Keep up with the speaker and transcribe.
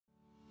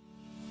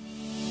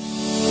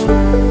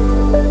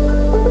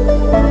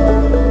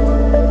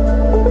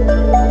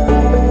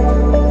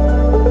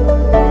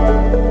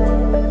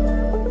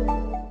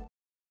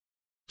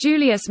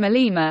Julius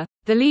Malema,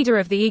 the leader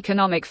of the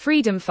economic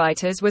freedom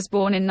fighters, was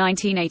born in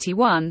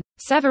 1981,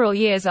 several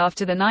years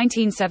after the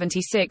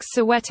 1976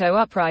 Soweto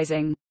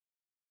uprising.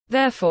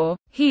 Therefore,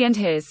 he and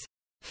his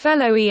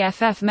fellow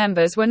EFF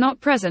members were not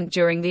present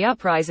during the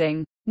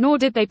uprising, nor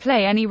did they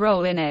play any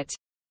role in it.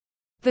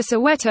 The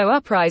Soweto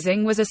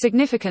uprising was a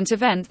significant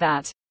event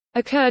that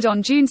occurred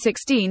on June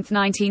 16,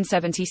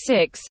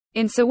 1976,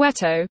 in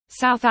Soweto,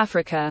 South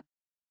Africa.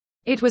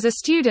 It was a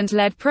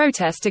student-led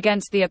protest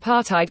against the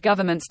apartheid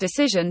government's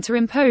decision to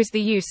impose the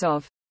use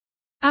of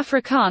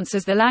Afrikaans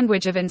as the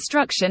language of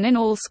instruction in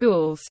all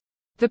schools.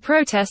 The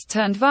protest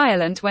turned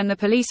violent when the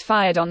police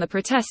fired on the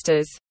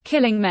protesters,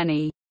 killing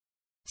many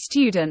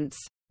students.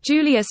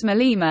 Julius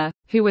Malema,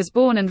 who was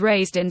born and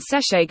raised in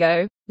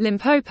Soweto,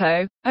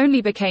 Limpopo,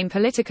 only became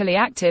politically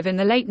active in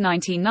the late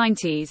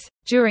 1990s,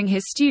 during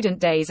his student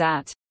days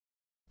at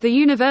the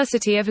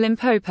University of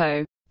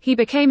Limpopo. He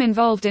became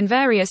involved in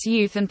various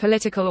youth and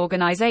political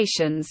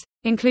organizations,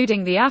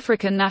 including the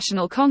African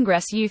National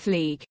Congress Youth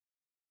League,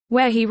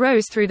 where he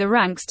rose through the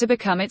ranks to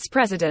become its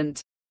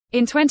president.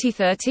 In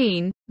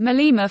 2013,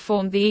 Malema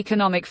formed the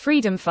Economic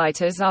Freedom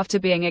Fighters after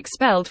being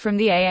expelled from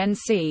the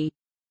ANC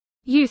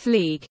Youth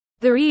League.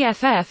 The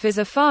EFF is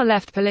a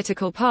far-left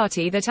political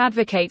party that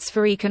advocates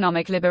for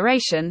economic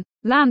liberation,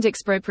 land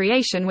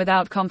expropriation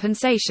without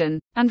compensation,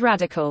 and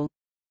radical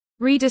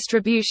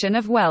redistribution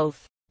of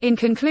wealth. In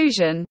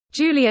conclusion,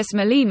 Julius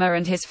Malema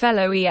and his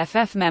fellow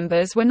EFF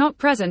members were not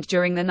present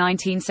during the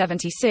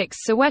 1976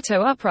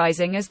 Soweto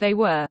uprising as they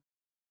were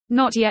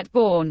not yet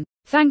born.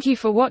 Thank you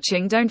for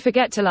watching. Don't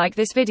forget to like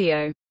this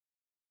video.